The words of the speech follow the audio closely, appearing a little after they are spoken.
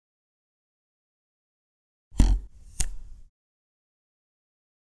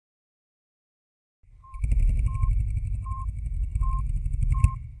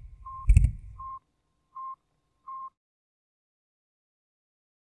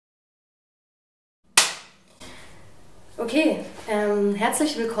Okay,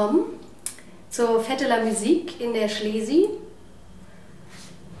 herzlich willkommen zur Fête de la Musique in der Schlesi.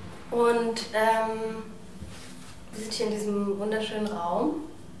 Und wir sind hier in diesem wunderschönen Raum.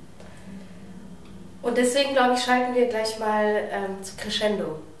 Und deswegen, glaube ich, schalten wir gleich mal zu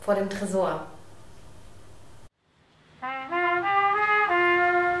Crescendo vor dem Tresor.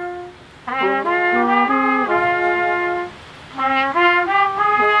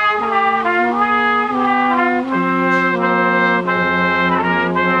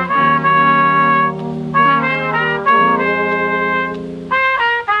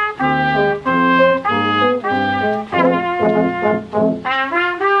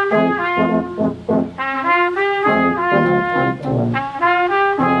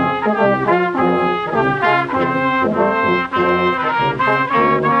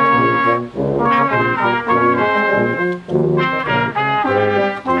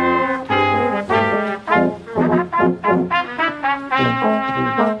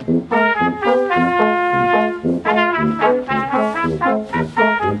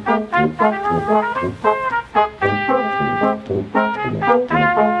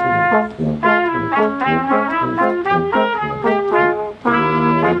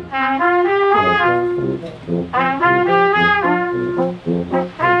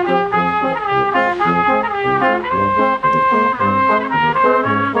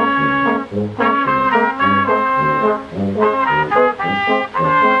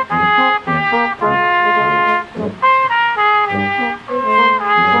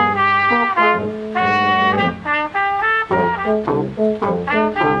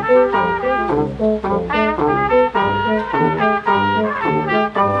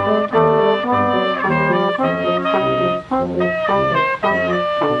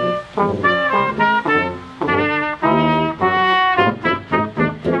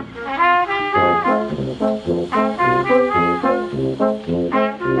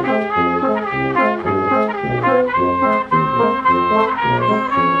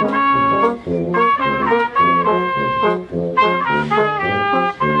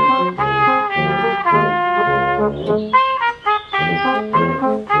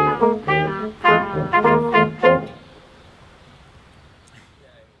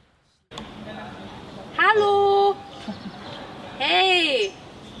 Hallo! Hey!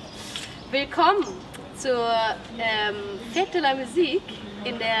 Willkommen zur Fête de la Musique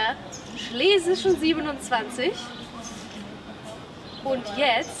in der Schlesischen 27. Und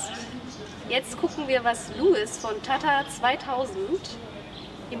jetzt gucken wir, was Louis von Tata 2000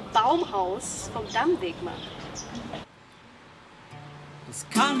 im Baumhaus vom Dammweg macht. Das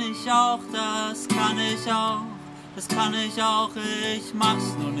kann ich auch, das kann ich auch, das kann ich auch, ich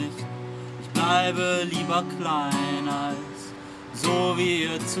mach's nur nicht. Ich bleibe lieber klein, als so wie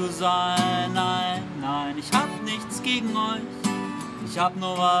ihr zu sein. Nein, nein, ich hab nichts gegen euch, ich hab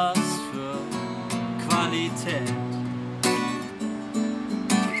nur was für Qualität.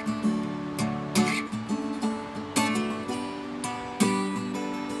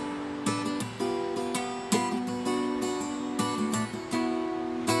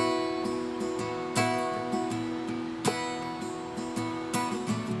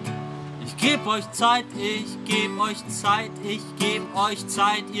 Ich geb euch Zeit, ich geb euch Zeit, ich geb euch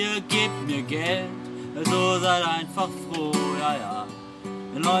Zeit, ihr gebt mir Geld. Also seid einfach froh, ja, ja,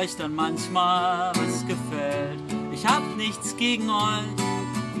 wenn euch dann manchmal was gefällt. Ich hab nichts gegen euch,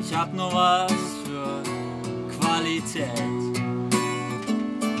 ich hab nur was für Qualität.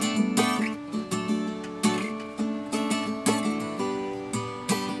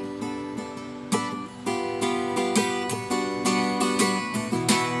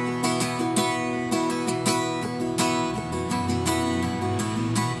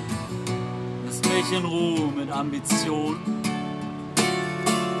 In Ruhe mit Ambition.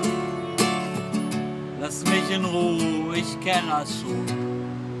 Lass mich in Ruhe, ich kenn das schon.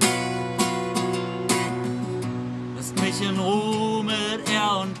 Lass mich in Ruhe mit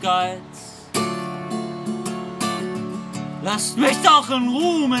Ehr und Geiz. Lasst mich doch in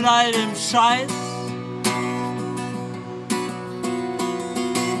Ruhe mit all dem Scheiß.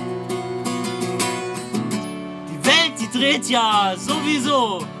 Die Welt, die dreht ja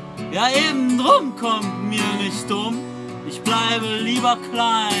sowieso. Ja, eben drum kommt mir nicht dumm. Ich bleibe lieber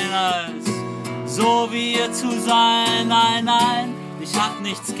klein, als so wie ihr zu sein. Nein, nein, ich hab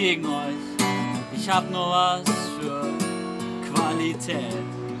nichts gegen euch. Ich hab nur was für Qualität.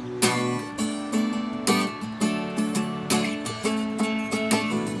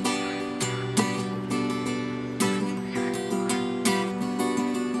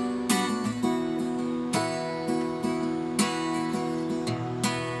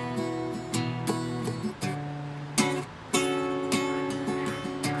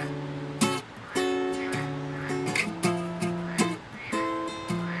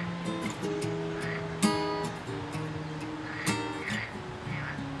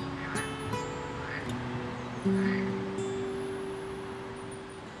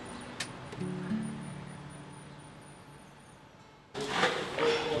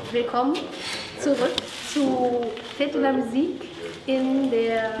 Willkommen zurück zu Fête Musique in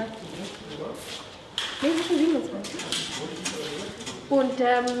der Schlesischen 27. Und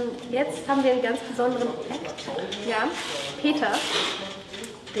jetzt haben wir einen ganz besonderen Act. Ja, Peter,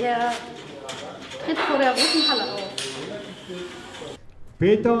 der tritt vor der Roten Halle auf.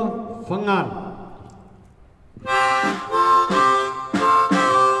 Peter, fang an.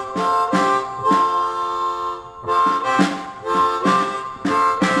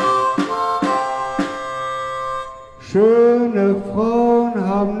 Schöne Frauen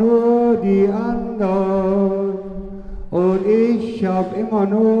haben nur die anderen und ich hab immer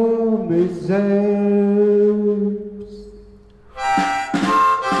nur mich selbst.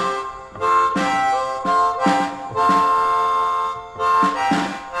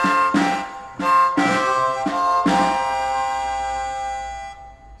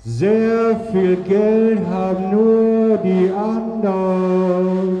 Sehr viel Geld haben nur die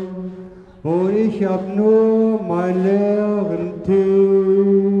anderen und ich hab nur meinen leeren Tisch.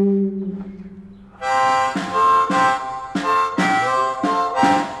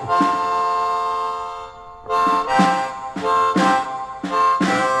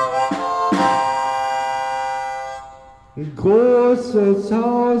 Ein großes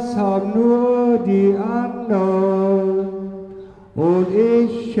Haus haben nur die anderen und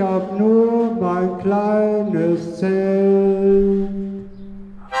ich hab nur mein kleines Zelt.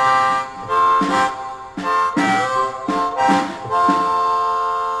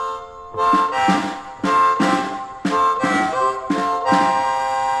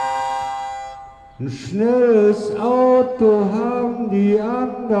 Ein schnelles Auto haben die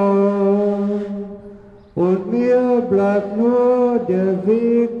anderen und mir bleibt nur der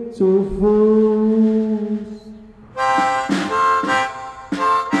Weg zu Fuß.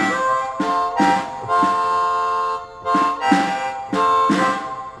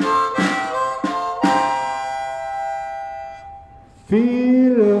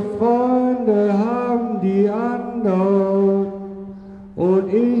 Viele Freunde haben die anderen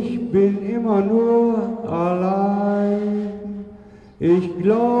und ich bin immer nur allein. Ich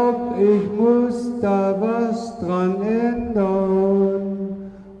glaub, ich muss da was dran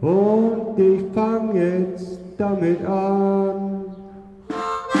ändern und ich fang jetzt damit an.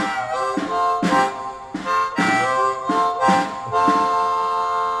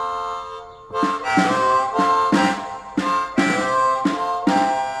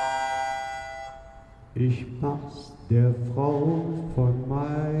 Ich mach's der Frau von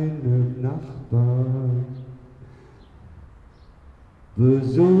meinem Nachbarn.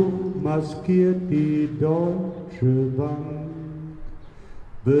 Besuch maskiert die Deutsche Bank,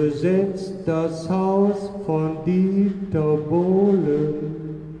 besetzt das Haus von Dieter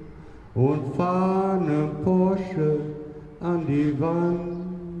Bohlen und fahren einen Porsche an die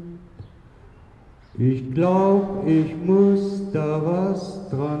Wand. Ich glaub, ich muss da was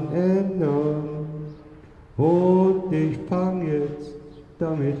dran ändern und ich fang jetzt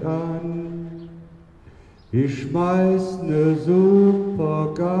damit an. Ich schmeiß ne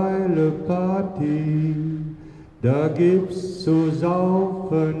super geile Party, da gibt's zu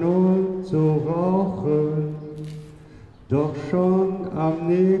saufen und zu rauchen. Doch schon am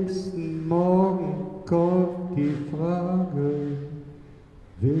nächsten Morgen kommt die Frage,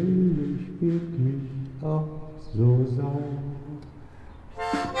 will ich wirklich auch so sein?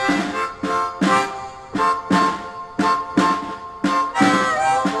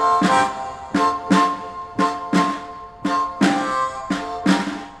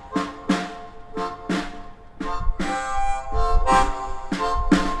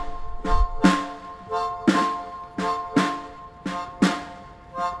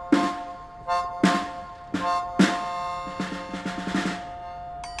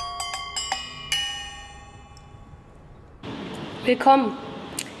 Willkommen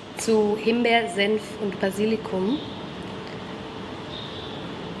zu Himbeer, Senf und Basilikum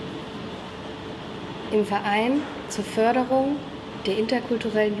im Verein zur Förderung der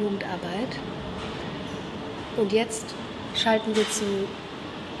interkulturellen Jugendarbeit. Und jetzt schalten wir zu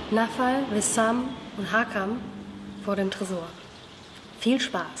Nafei, Wesam und Hakam vor dem Tresor. Viel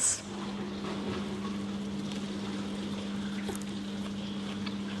Spaß!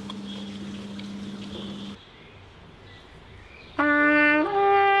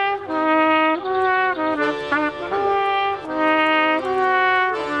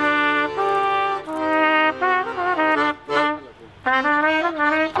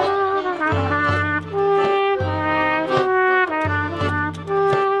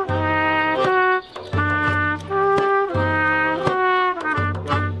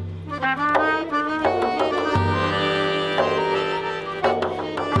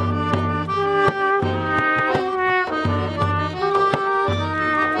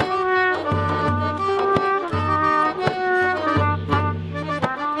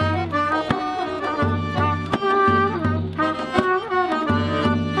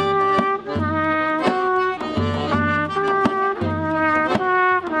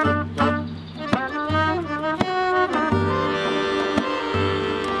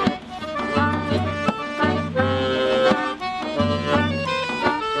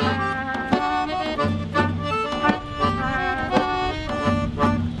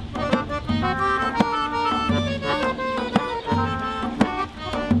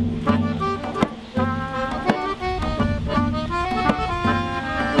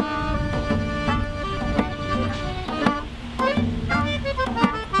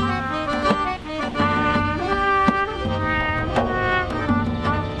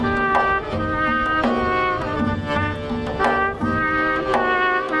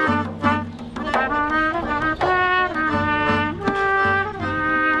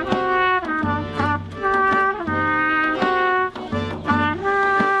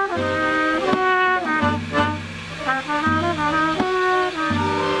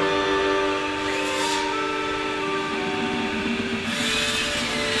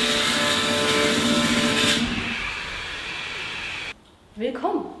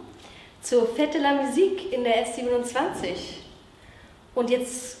 zur Fête de la Musique in der S27. Und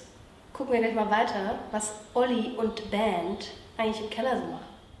jetzt gucken wir gleich mal weiter, was Olli und Band eigentlich im Keller so machen.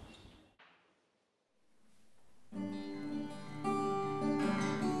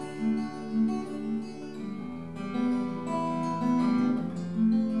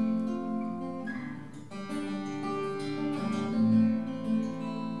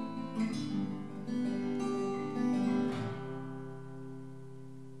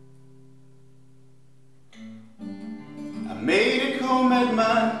 Made a commitment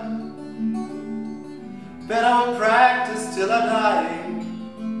that I would practice till I die.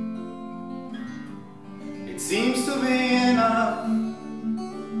 It seems to be enough,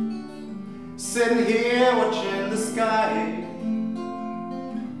 sitting here watching the sky.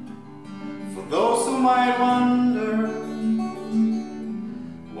 For those who might wonder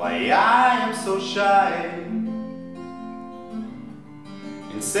why I am so shy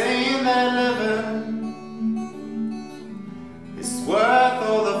in saying that living is worth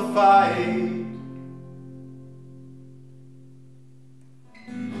all the fight.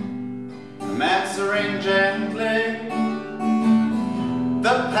 I'm answering gently,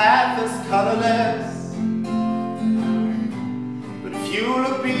 the path is colorless, but if you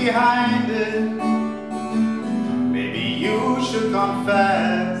look behind it, maybe you should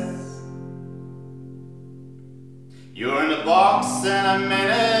confess. You're in a box in a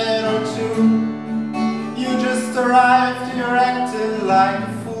minute or two. You just arrived, you're acting like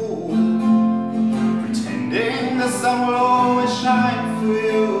a fool, pretending the sun will always shine for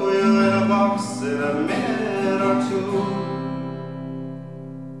you. You're in a box in a minute or two.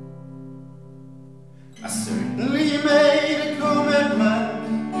 I certainly made a commitment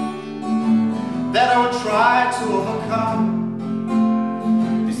that I would try to overcome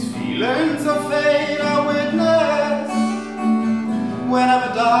these feelings of fate I witness whenever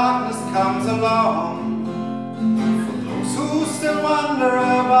darkness comes along. Who still wonder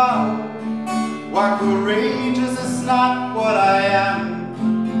about why courageous is not what I am,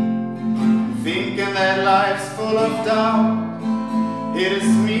 thinking that life's full of doubt, it is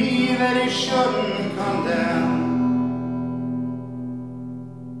me that you shouldn't condemn.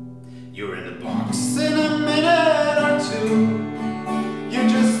 You're in a box in a minute or two, you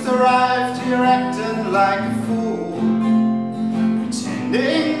just arrived, you're acting like a fool,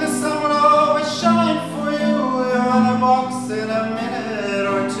 pretending the sun will always shine for you. You're in a box in a minute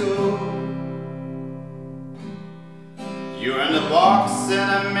or two. You're in a box in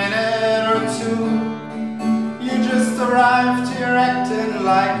a minute or two. You just arrived here acting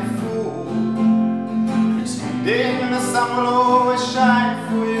like a fool, pretending the sun will always shine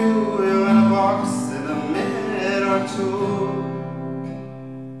for you. You're in a box in a minute or two.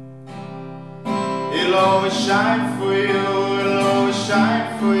 It'll always shine for you. It'll always shine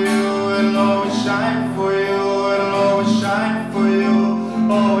for you. It'll always shine for you. Shine for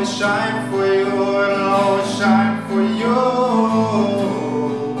you, always shine for you, it'll always shine for you.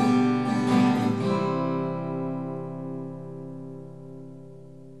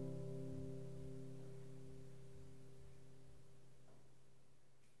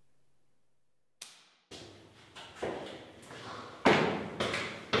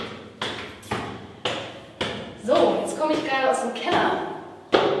 So, jetzt komme ich gerade aus dem Keller,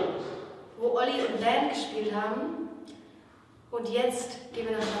 wo Olli und Band gespielt haben. Und jetzt gehen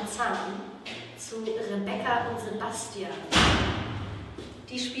wir nach Wesam zu Rebecca und Sebastian.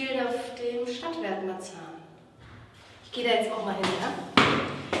 Die spielen auf dem Stadtwerk Wesam. Ich gehe da jetzt auch mal hin, ja?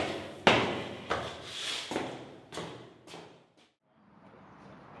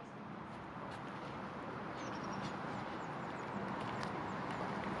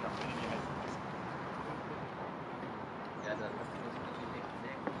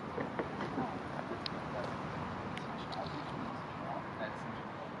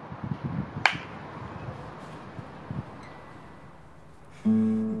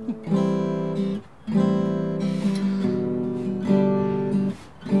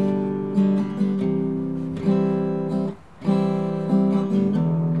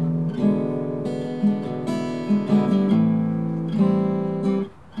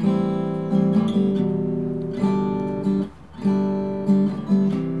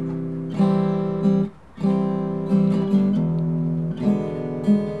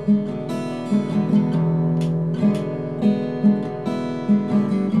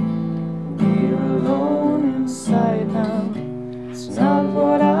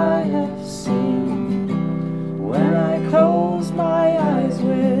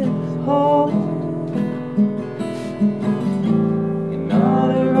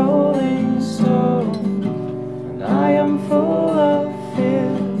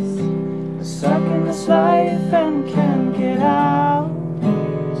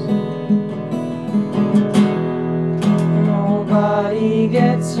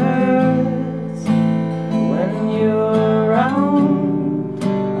 gets hurt when you're around.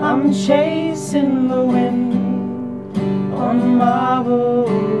 I'm chasing the wind on marble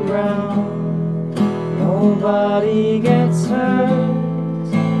ground. Nobody gets hurt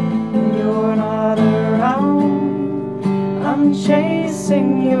when you're not around. I'm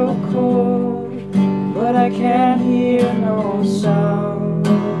chasing your chord, but I can't hear no sound.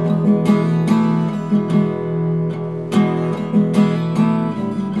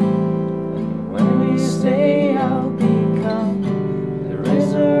 When we stay, I'll become the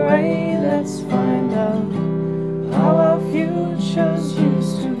razor ray. Let's find out how our futures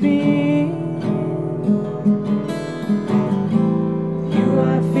used to be. You,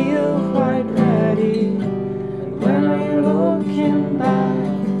 I feel quite ready. And when we're looking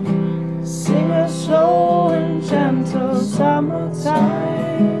back, sing a slow and gentle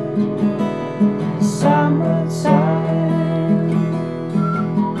summertime, summertime.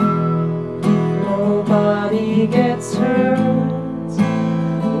 Nobody gets hurt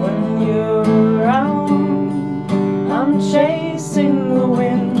when you're around. I'm chasing the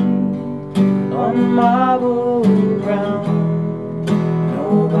wind on marble ground.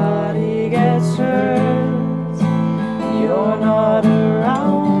 Nobody gets hurt, you're not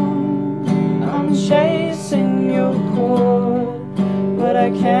around. I'm chasing your chord, but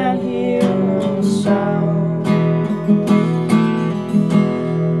I can't hear no sound.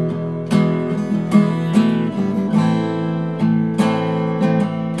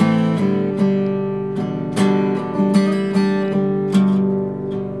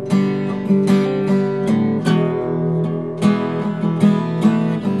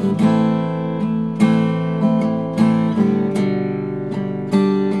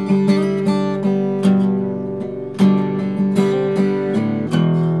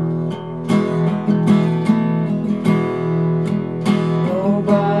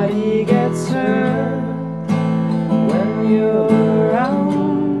 Nobody gets hurt when you're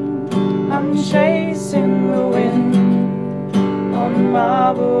around. I'm chasing the wind on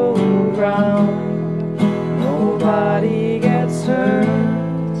marble ground. Nobody gets hurt,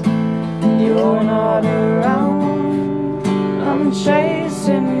 you're not around. I'm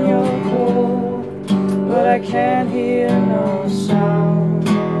chasing your chord, but I can't hear no sound.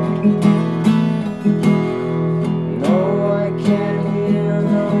 No, I can't hear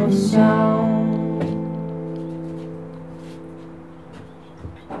no sound.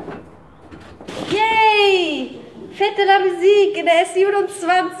 Yay! Fête la Musique in der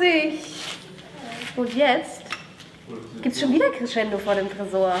S27. Und jetzt gibt's schon wieder Crescendo vor dem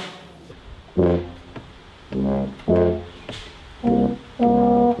Tresor.